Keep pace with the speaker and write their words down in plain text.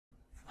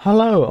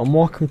Hello and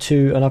welcome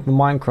to another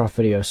Minecraft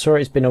video.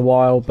 Sorry it's been a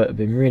while, but I've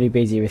been really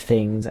busy with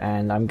things,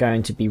 and I'm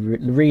going to be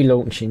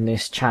relaunching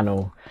this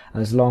channel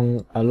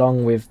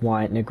along with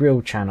my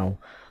Negril channel.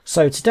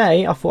 So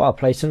today I thought I'd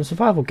play some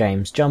survival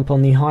games. Jump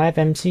on the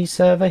HiveMC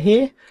server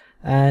here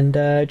and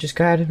just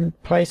go ahead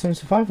and play some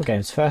survival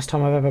games. First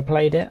time I've ever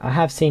played it. I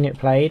have seen it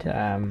played,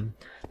 but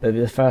it'll be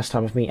the first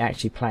time of me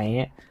actually playing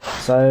it.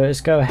 So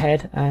let's go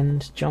ahead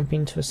and jump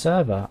into a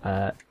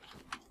server.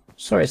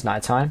 Sorry it's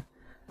night time.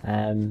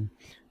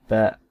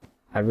 But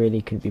I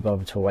really couldn't be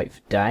bothered to wait for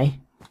day,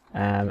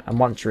 and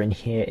once you're in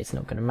here it's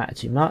not going to matter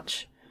too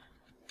much.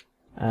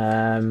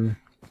 In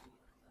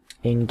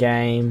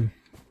game,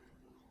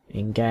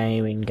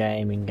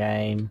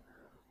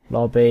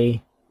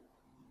 lobby,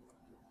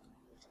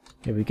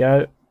 here we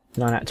go,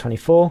 9 out of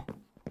 24.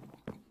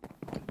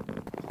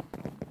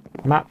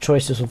 Map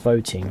choices for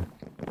voting.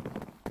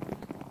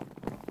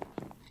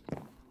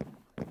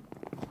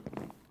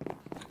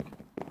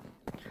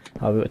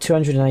 Oh, we've got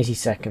 280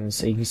 seconds,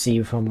 so you can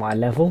see from my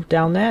level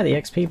down there, the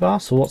XP bar.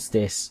 So what's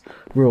this?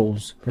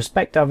 Rules.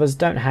 Respect others,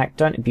 don't hack,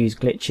 don't abuse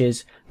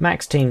glitches,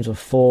 max teams of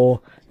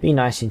 4, be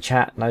nice in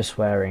chat, no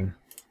swearing.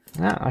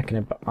 I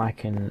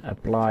can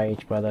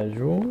oblige by those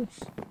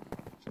rules.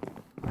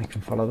 I can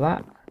follow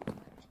that.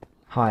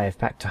 Hive,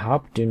 back to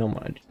hub, do not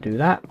want to do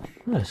that.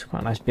 Oh, it's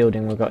quite a nice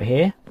building we've got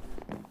here.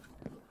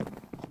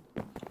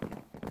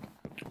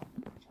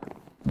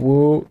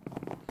 Whoa.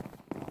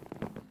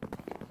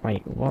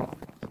 Wait, what?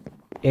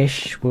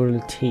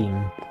 Ishwal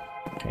team.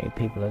 Okay,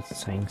 people are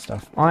saying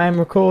stuff. I am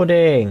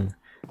recording!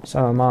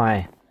 So am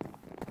I.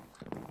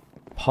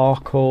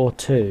 Parkour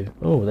 2.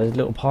 Oh, there's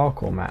little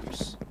parkour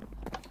maps.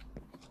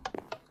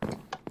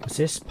 What's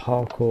this?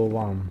 Parkour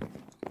 1.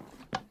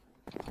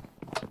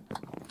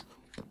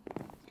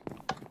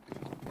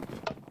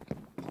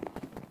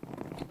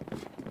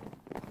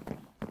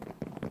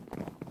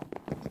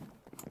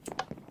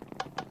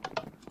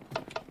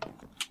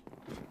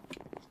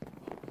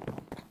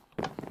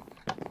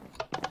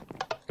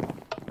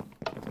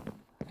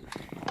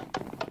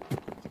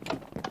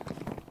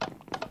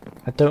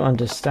 I don't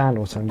understand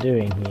what I'm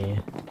doing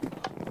here.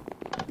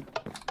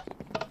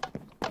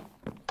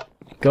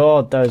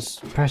 God, those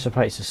pressure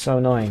plates are so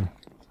annoying.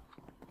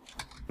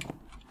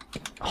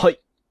 Hi.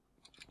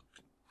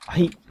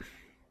 Hi.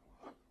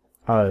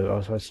 Oh, I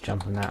was supposed to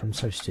jump on that. I'm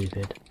so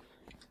stupid.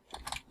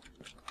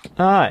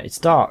 Ah, it's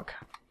dark.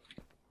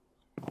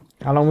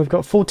 How long we've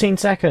got? 14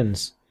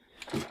 seconds.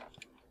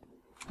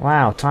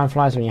 Wow, time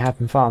flies when you're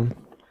having fun.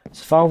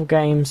 Survival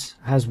games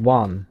has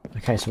 1.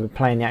 Okay, so we're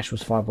playing the actual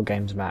survival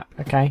games map.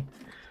 Okay.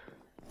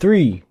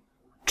 3,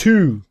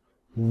 2,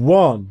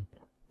 1,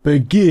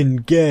 begin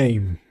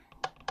game.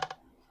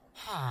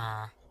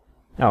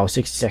 Oh,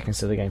 60 seconds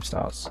till the game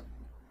starts.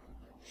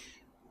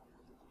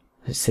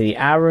 Let's see,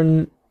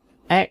 Aaron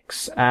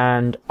X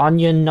and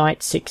Onion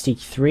Knight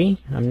 63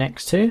 I'm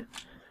next to.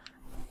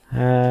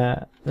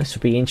 This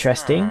will be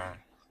interesting.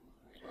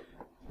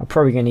 I'm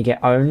probably going to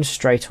get owned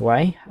straight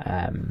away.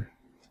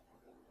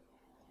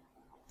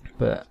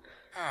 But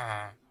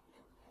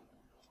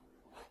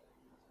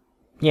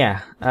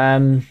yeah,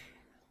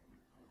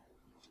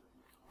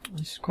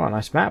 it's quite a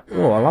nice map.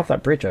 Oh, I love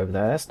that bridge over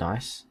there. That's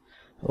nice.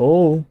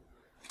 Oh,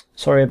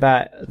 sorry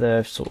about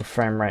the sort of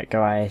frame rate,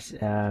 guys.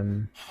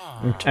 I'm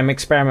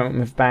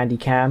experimenting with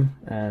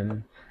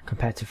Bandicam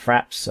compared to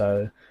Fraps,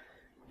 so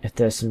if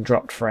there's some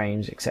dropped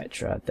frames,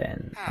 etc.,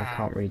 then I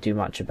can't really do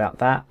much about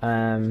that.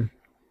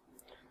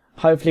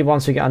 Hopefully,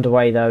 once we get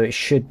underway, though, it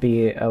should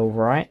be all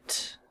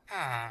right.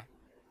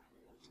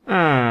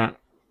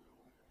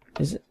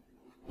 Is it?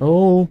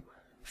 Oh.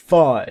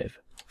 5,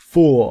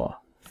 4,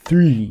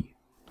 3,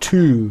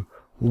 2,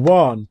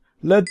 1.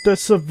 Let the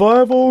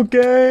survival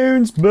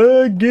games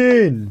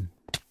begin.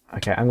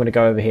 Okay, I'm gonna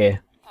go over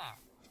here.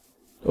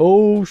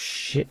 Oh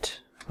shit.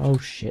 Oh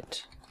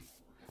shit.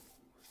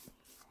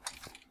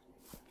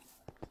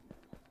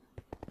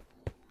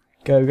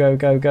 Go, go,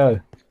 go,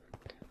 go.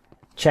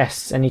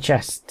 Chests, any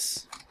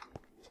chests?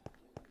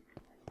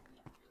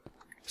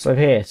 So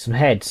here, some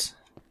heads.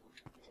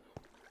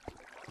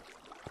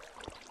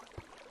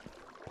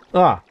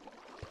 Ah,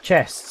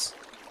 chests.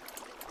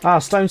 Ah,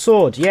 stone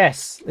sword.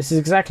 Yes, this is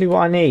exactly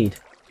what I need.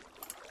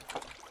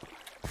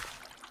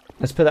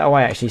 Let's put that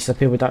away actually, so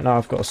people don't know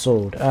I've got a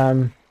sword.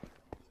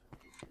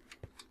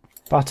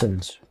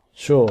 Buttons.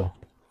 Sure.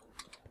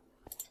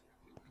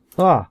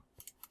 Ah.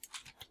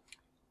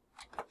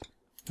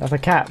 Another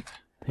cap.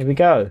 Here we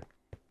go.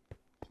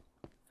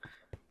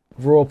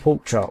 Raw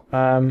pork chop.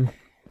 Again,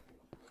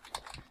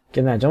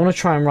 I don't want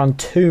to try and run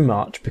too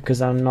much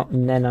because I'm not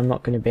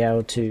going to be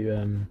able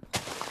to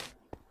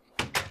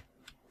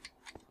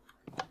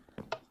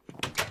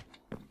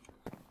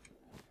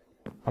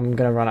I'm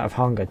going to run out of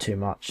hunger too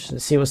much.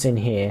 Let's see what's in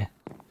here.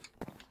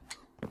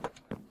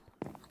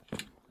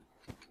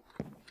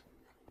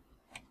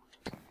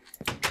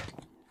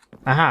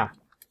 Aha!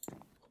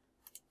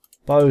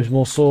 Bows,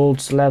 more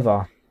swords,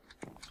 leather.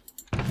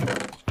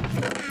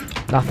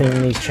 Nothing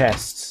in these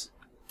chests.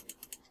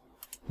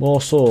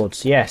 More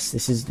swords. Yes,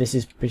 this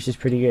is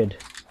pretty good.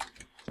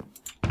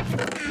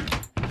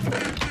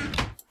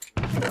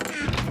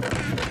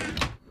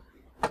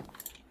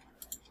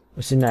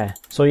 What's in there?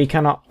 So you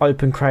cannot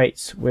open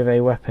crates with a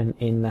weapon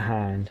in the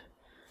hand.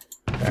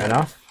 Fair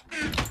enough.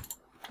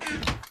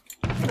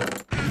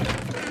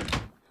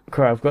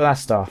 Cool, I've got that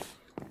stuff.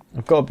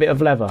 I've got a bit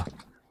of leather.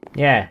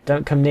 Yeah,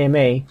 don't come near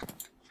me.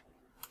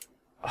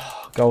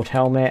 Oh, gold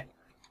helmet.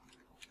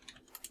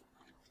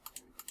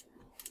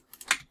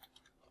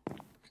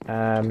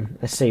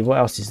 Let's see, what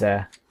else is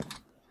there?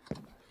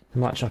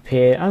 Much up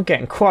here. I've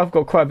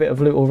got quite a bit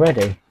of loot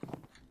already.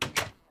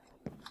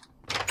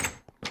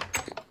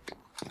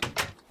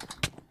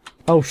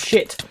 Oh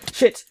shit!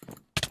 Shit!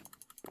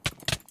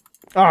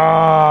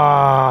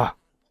 Ah!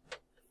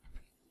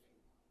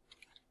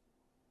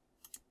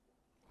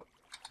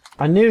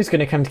 I knew he was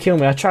going to come to kill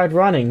me. I tried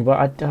running,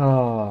 but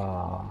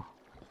Want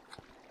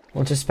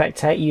to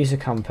spectate? Use a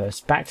compass.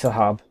 Back to the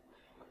hub.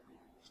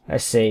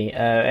 Let's see.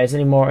 Is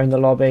any more in the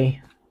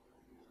lobby?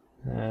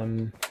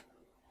 Not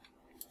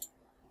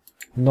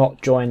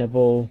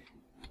joinable.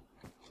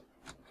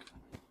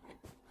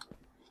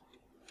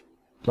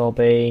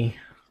 Lobby.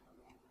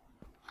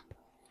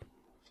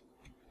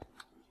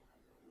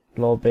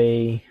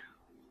 Lobby.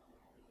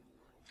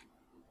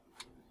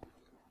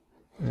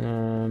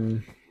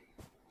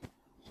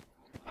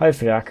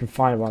 Hopefully I can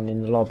find one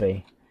in the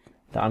lobby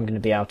that I'm going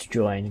to be able to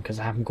join, because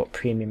I haven't got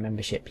premium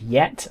membership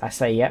yet. I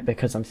say yet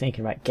because I'm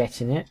thinking about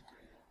getting it.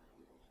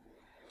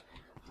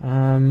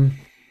 Alright,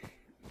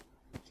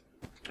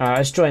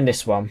 let's join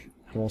this one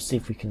and we'll see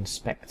if we can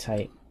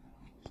spectate.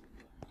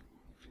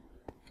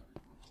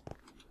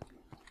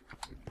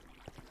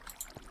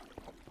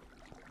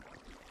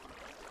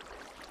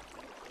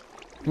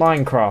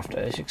 Minecraft,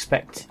 as you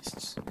expect.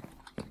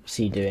 What's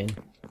he doing?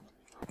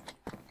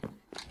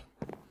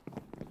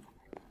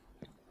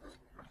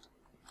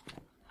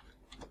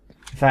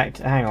 In fact,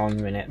 hang on a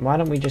minute. Why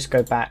don't we just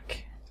go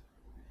back?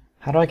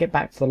 How do I get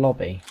back to the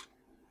lobby?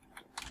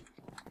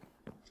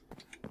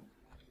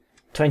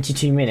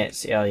 22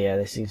 minutes. Oh yeah,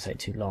 this is going to take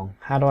too long.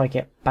 How do I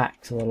get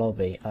back to the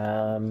lobby?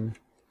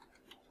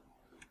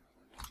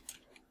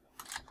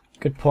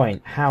 Good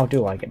point. How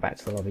do I get back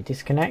to the lobby?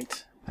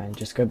 Disconnect and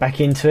just go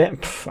back into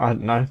it? Pff, I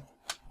don't know.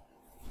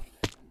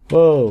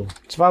 Whoa.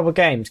 Survival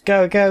games.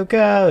 Go, go,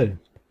 go.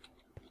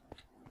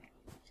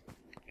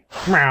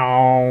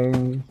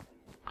 Meow.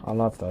 I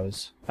love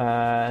those.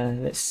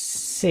 Let's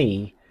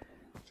see.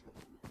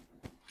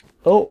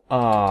 Oh,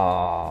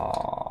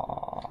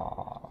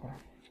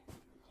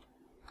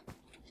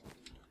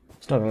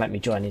 it's not going to let me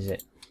join, is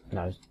it?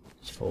 No,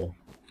 it's full.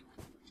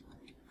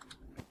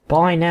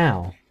 Buy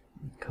now.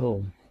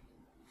 Cool.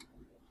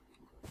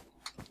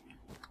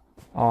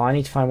 Oh, I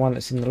need to find one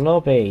that's in the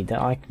lobby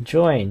that I can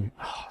join.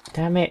 Oh,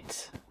 damn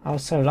it. I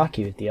was so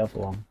lucky with the other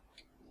one.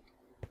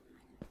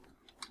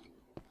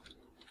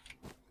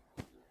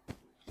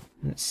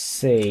 Let's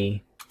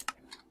see.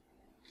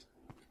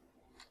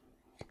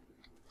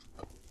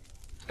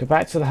 Go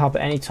back to the hub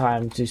at any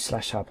time, do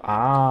 /hub.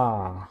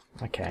 Ah,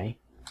 okay.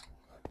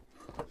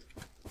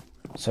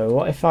 So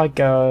what if I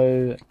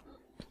go...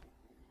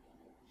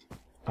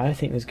 I don't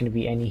think there's going to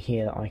be any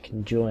here that I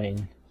can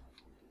join.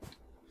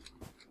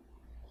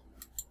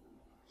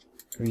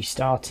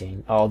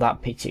 Restarting. Oh,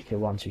 that particular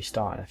one's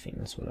restarted. I think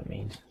that's what it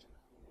means.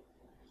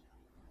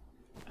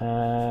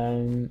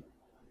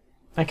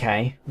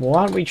 Okay. Well,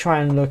 why don't we try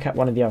and look at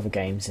one of the other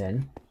games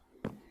then?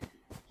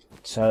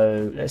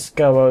 So let's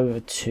go over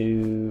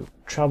to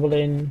Trouble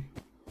in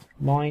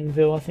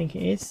Mineville, I think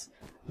it is,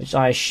 which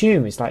I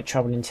assume is like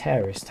Trouble in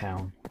Terrorist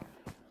Town.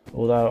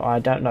 Although I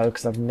don't know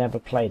because I've never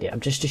played it. I'm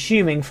just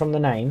assuming from the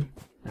name,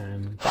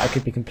 but I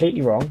could be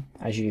completely wrong,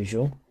 as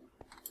usual.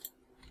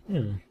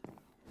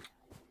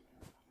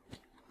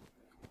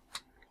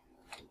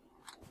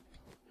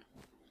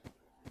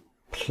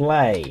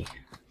 Play.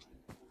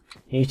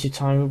 YouTube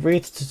time.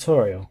 Read the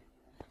tutorial.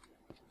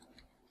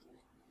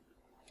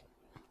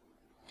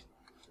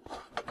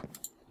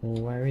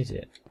 Well, where is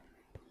it?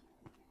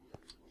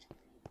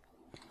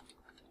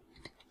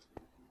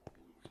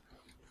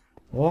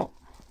 What?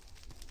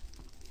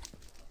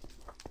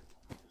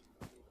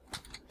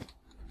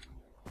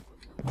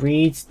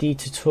 Reads the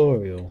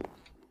tutorial.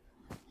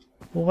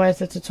 Well, where's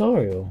the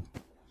tutorial?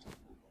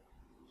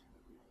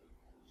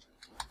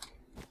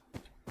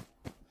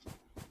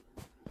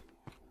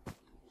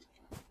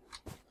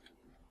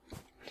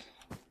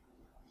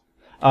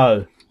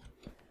 Oh.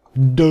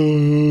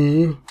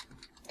 Duh.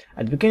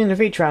 At the beginning of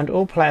each round,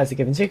 all players are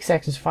given 6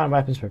 seconds to find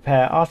weapons to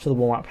prepare. After the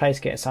warm-up, players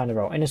get assigned a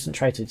role. Innocent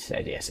traitor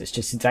said yes, it's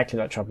just exactly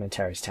like Trouble in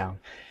Terrorist Town.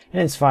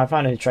 Identify,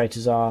 find who the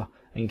traitors are,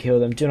 and kill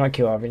them. Do not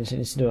kill other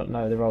innocents, do not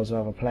know the roles of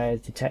other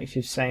players.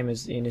 Detectives, same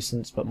as the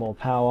innocents, but more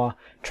power.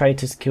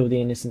 Traitors kill the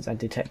innocents, and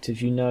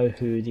detectives, you know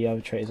who the other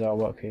traitors are,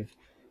 work with.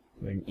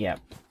 Yep,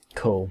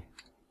 cool.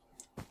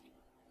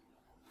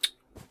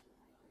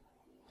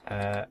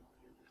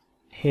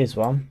 Here's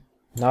one.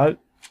 No.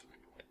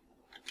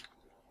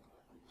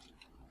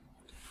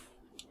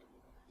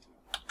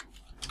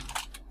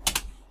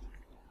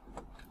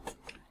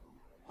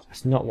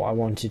 That's not what I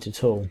wanted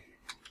at all.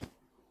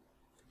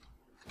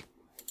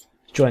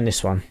 Join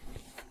this one.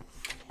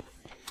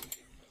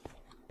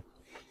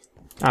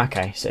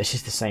 Okay, so it's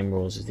just the same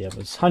rules as the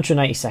others.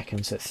 180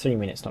 seconds, so it's 3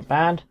 minutes, not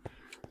bad.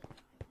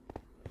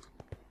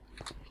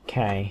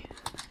 Okay,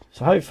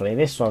 so hopefully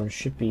this one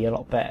should be a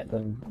lot better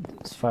than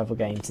survival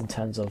games in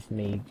terms of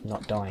me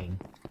not dying.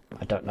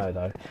 I don't know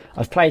though.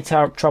 I've played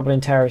Trouble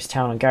in Terrorist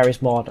Town on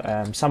Gary's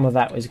mod. Some of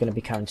that is going to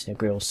be coming to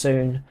Negril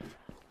soon.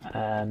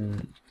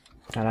 And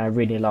I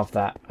really love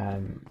that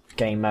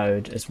game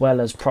mode, as well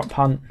as Prop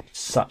Hunt.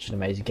 Such an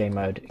amazing game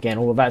mode. Again,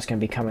 all of that's going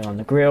to be coming on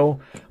Negril,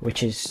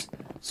 which is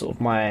sort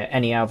of my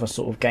any other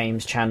sort of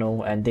games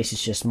channel, and this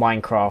is just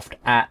Minecraft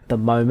at the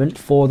moment.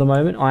 For the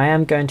moment, I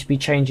am going to be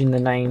changing the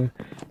name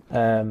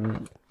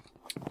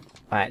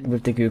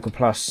with the Google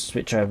Plus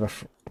switch over.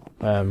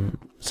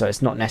 So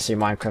it's not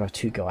necessarily Minecraft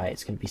 2 Guy.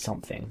 It's going to be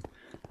something.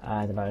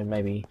 I don't know,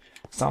 maybe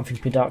something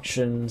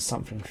productions,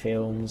 something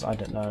films. I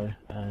don't know.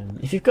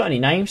 If you've got any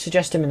names,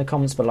 suggest them in the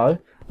comments below.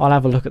 I'll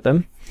have a look at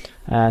them,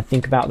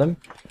 think about them.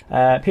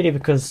 Purely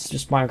because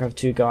just Minecraft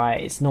 2 Guy,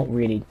 it's not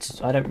really.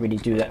 I don't really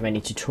do that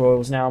many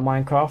tutorials now on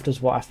Minecraft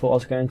as what I thought I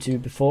was going to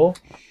before.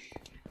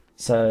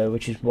 So,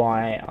 which is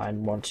why I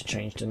want to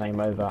change the name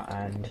over.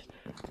 And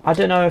I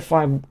don't know if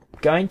I'm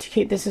going to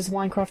keep this as a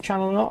Minecraft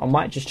channel or not. I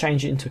might just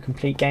change it into a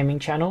complete gaming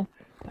channel.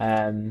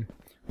 But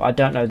I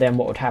don't know then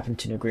what would happen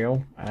to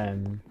Negril.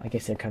 I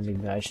guess they can be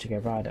merged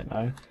together. I don't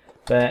know.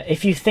 But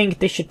if you think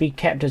this should be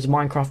kept as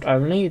Minecraft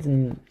only,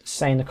 then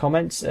say in the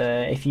comments.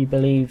 If you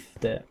believe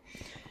that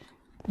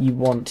you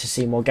want to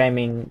see more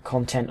gaming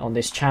content on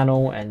this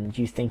channel and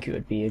you think it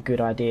would be a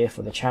good idea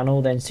for the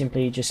channel, then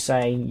simply just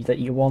say that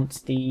you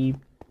want the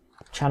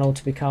channel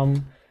to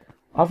become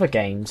other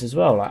games as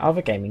well, like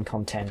other gaming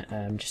content,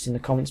 just in the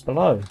comments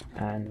below.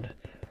 And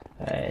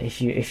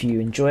if you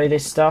enjoy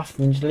this stuff,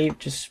 then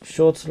just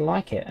sure to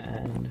like it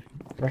and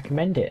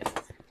recommend it.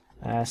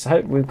 So I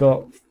hope we've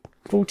got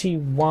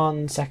 40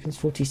 seconds.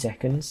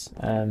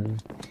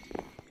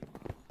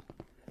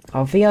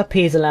 Are VIP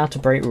is allowed to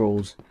break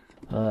rules?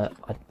 I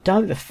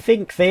don't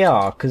think they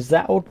are, because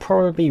that would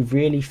probably be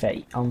really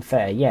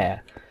unfair.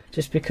 Yeah,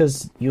 just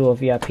because you're a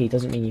VIP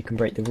doesn't mean you can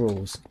break the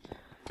rules.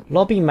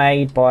 Lobby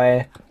made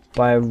by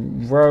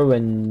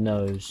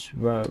Roanos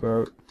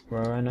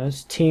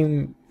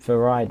Team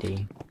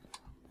Variety.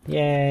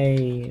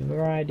 Yay,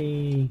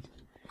 Variety.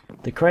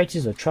 The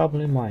creators of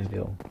Trouble in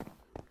Mineville.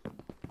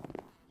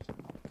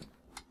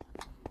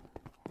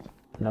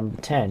 Number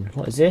 10.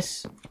 What is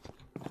this?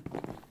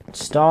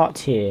 Start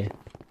here.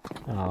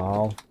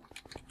 Oh.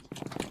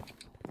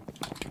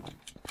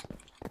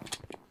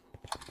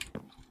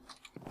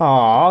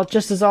 Oh,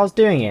 just as I was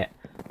doing it.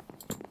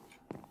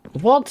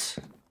 What?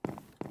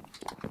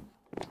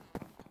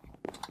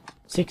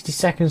 60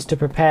 seconds to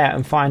prepare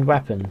and find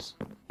weapons.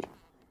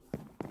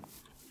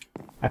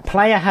 A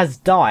player has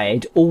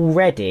died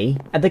already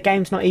and the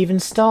game's not even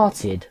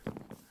started.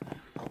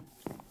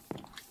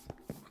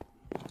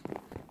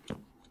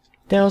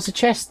 There was a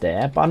chest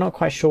there, but I'm not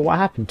quite sure what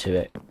happened to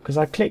it, because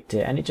I clicked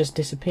it and it just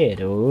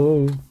disappeared.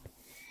 Oh.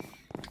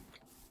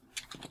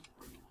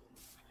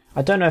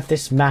 I don't know if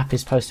this map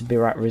is supposed to be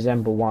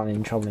resemble one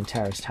in Trouble in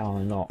Terrorist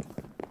Town or not.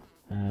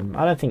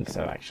 I don't think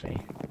so,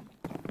 actually.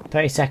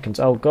 30 seconds.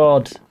 Oh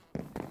god.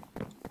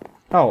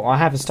 Oh, I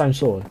have a stone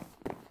sword.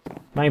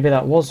 Maybe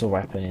that was a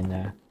weapon in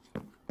there.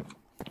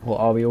 Or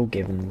are we all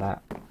given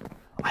that?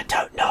 I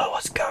don't know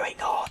what's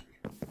going on.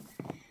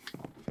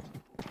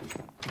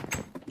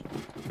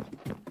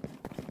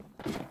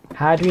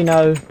 How do we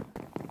know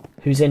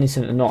who's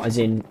innocent or not, as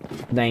in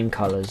name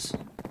colours?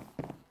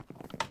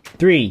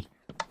 3,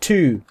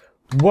 2,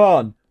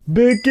 1,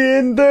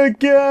 begin the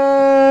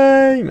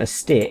game! A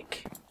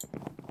stick.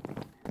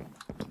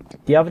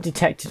 The other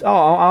detective.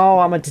 Oh,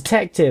 I'm a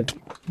detective.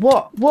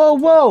 What? Whoa,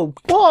 whoa!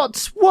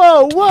 What?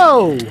 Whoa,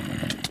 whoa!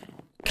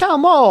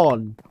 Come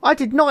on! I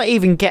did not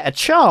even get a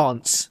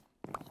chance.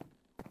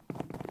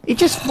 He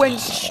just went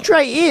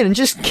straight in and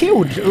just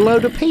killed a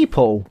load of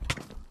people.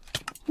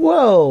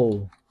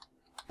 Whoa.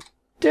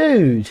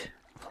 Dude.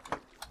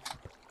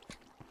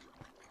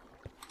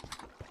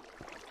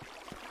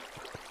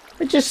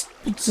 It's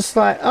just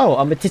like, oh,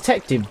 I'm a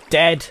detective,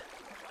 dead.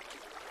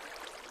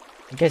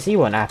 I guess he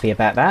wasn't happy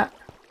about that.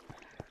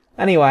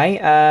 Anyway,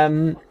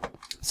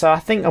 so I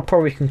think I'll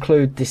probably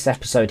conclude this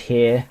episode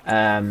here.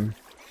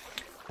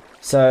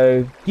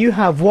 So you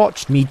have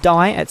watched me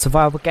die at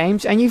survival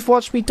games, and you've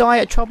watched me die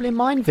at Trouble in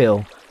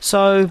Mineville.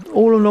 So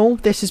all in all,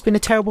 this has been a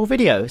terrible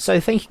video. So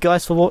thank you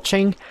guys for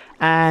watching,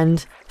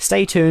 and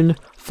stay tuned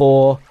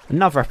for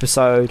another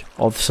episode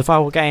of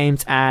survival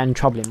games and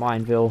Trouble in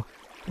Mineville.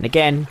 And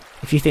again,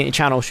 if you think the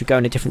channel should go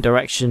in a different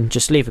direction,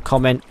 just leave a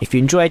comment. If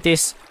you enjoyed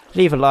this,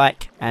 leave a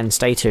like and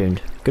stay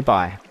tuned.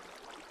 Goodbye.